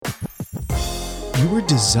You were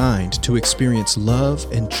designed to experience love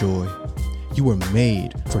and joy. You were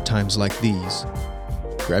made for times like these.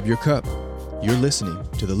 Grab your cup. You're listening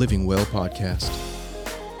to the Living Well podcast.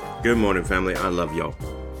 Good morning, family. I love y'all.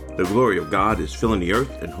 The glory of God is filling the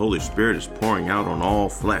earth and Holy Spirit is pouring out on all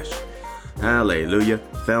flesh. Hallelujah.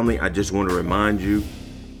 Family, I just want to remind you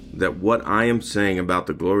that what I am saying about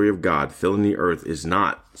the glory of God filling the earth is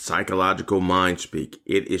not psychological mind speak.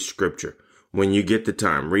 It is scripture. When you get the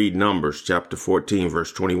time, read Numbers chapter 14,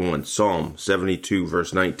 verse 21, Psalm 72,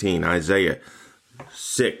 verse 19, Isaiah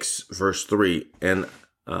 6, verse 3, and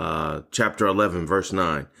chapter 11, verse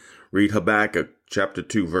 9. Read Habakkuk chapter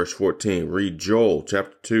 2, verse 14. Read Joel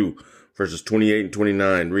chapter 2, verses 28 and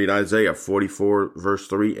 29. Read Isaiah 44, verse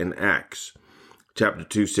 3, and Acts chapter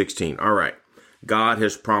 2, 16. All right. God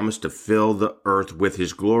has promised to fill the earth with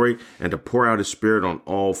his glory and to pour out his spirit on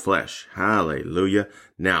all flesh. Hallelujah.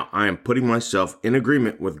 Now, I am putting myself in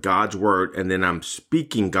agreement with God's word, and then I'm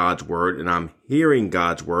speaking God's word, and I'm hearing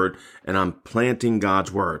God's word, and I'm planting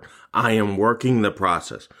God's word. I am working the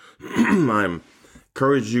process. I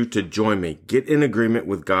encourage you to join me. Get in agreement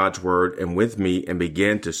with God's word and with me and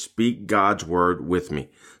begin to speak God's word with me.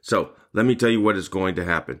 So let me tell you what is going to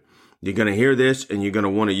happen. You're going to hear this and you're going to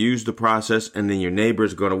want to use the process, and then your neighbor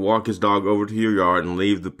is going to walk his dog over to your yard and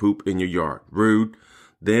leave the poop in your yard. Rude.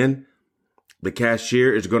 Then the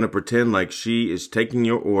cashier is going to pretend like she is taking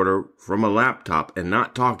your order from a laptop and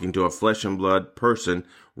not talking to a flesh and blood person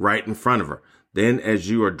right in front of her. Then as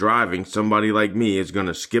you are driving, somebody like me is going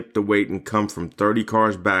to skip the wait and come from 30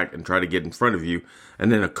 cars back and try to get in front of you.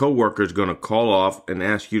 And then a coworker is going to call off and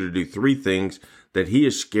ask you to do 3 things that he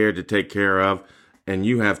is scared to take care of. And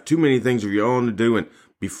you have too many things of your own to do. And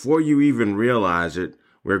before you even realize it,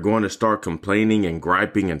 we're going to start complaining and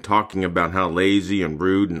griping and talking about how lazy and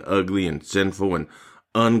rude and ugly and sinful and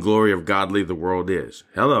unglory of godly the world is.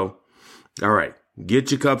 Hello. All right.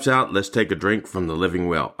 Get your cups out. Let's take a drink from the Living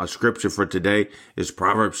Well. Our scripture for today is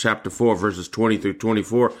Proverbs chapter 4, verses 20 through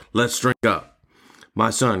 24. Let's drink up.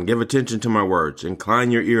 My son, give attention to my words.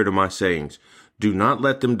 Incline your ear to my sayings. Do not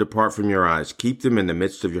let them depart from your eyes. Keep them in the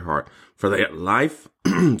midst of your heart, for they are life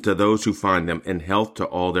to those who find them and health to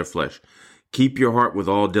all their flesh. Keep your heart with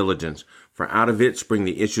all diligence, for out of it spring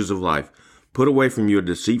the issues of life. Put away from you a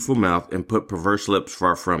deceitful mouth and put perverse lips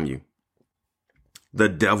far from you. The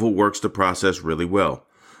devil works the process really well.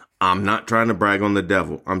 I'm not trying to brag on the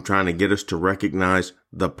devil. I'm trying to get us to recognize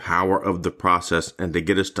the power of the process and to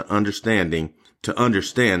get us to understand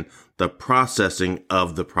the processing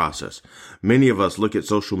of the process. Many of us look at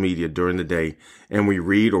social media during the day and we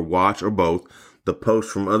read or watch or both the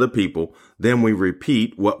posts from other people. Then we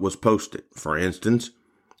repeat what was posted. For instance,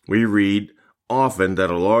 we read often that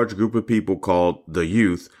a large group of people called the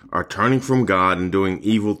youth are turning from God and doing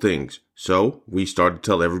evil things. So we start to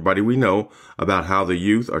tell everybody we know about how the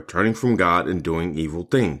youth are turning from God and doing evil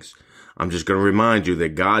things. I'm just going to remind you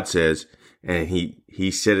that God says, and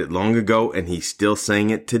he said it long ago, and he's still saying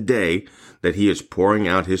it today, that he is pouring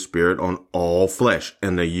out his spirit on all flesh,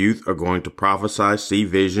 and the youth are going to prophesy, see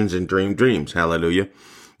visions, and dream dreams. Hallelujah.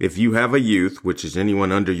 If you have a youth, which is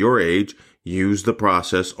anyone under your age, use the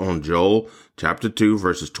process on Joel chapter 2,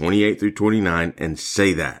 verses 28 through 29, and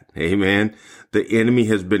say that. Amen. The enemy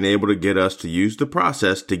has been able to get us to use the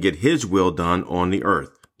process to get his will done on the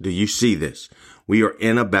earth. Do you see this? We are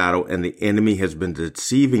in a battle, and the enemy has been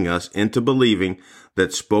deceiving us into believing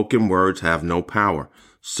that spoken words have no power.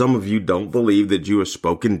 Some of you don't believe that you have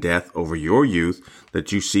spoken death over your youth,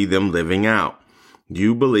 that you see them living out.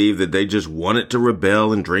 You believe that they just wanted to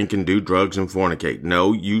rebel and drink and do drugs and fornicate.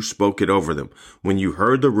 No, you spoke it over them. When you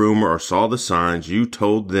heard the rumor or saw the signs, you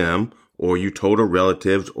told them, or you told a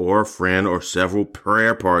relative or a friend or several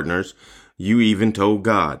prayer partners. You even told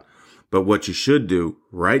God. But what you should do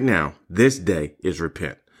right now, this day, is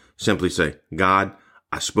repent. Simply say, God,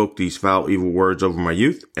 I spoke these foul, evil words over my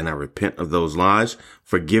youth, and I repent of those lies.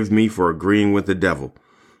 Forgive me for agreeing with the devil,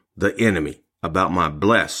 the enemy, about my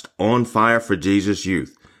blessed, on fire for Jesus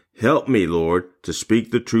youth. Help me, Lord, to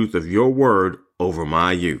speak the truth of your word over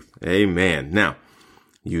my youth. Amen. Now,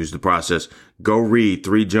 use the process. Go read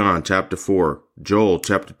 3 John chapter 4, Joel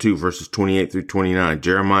chapter 2, verses 28 through 29,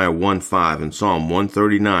 Jeremiah 1:5, and Psalm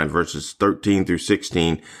 139, verses 13 through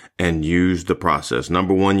 16, and use the process.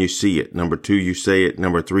 Number 1, you see it. Number 2, you say it.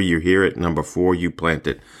 Number 3, you hear it. Number 4, you plant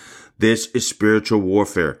it. This is spiritual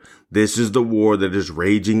warfare. This is the war that is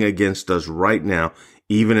raging against us right now,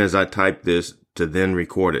 even as I type this to then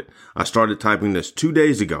record it. I started typing this 2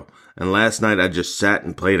 days ago, and last night I just sat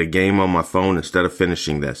and played a game on my phone instead of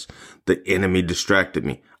finishing this. The enemy distracted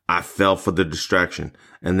me. I fell for the distraction.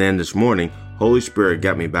 And then this morning, Holy Spirit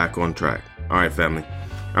got me back on track. All right, family.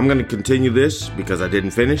 I'm going to continue this because I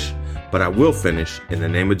didn't finish, but I will finish. In the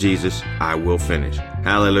name of Jesus, I will finish.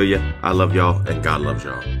 Hallelujah. I love y'all, and God loves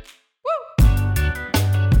y'all.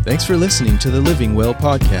 Thanks for listening to the Living Well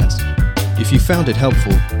podcast. If you found it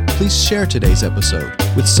helpful, please share today's episode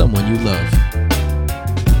with someone you love.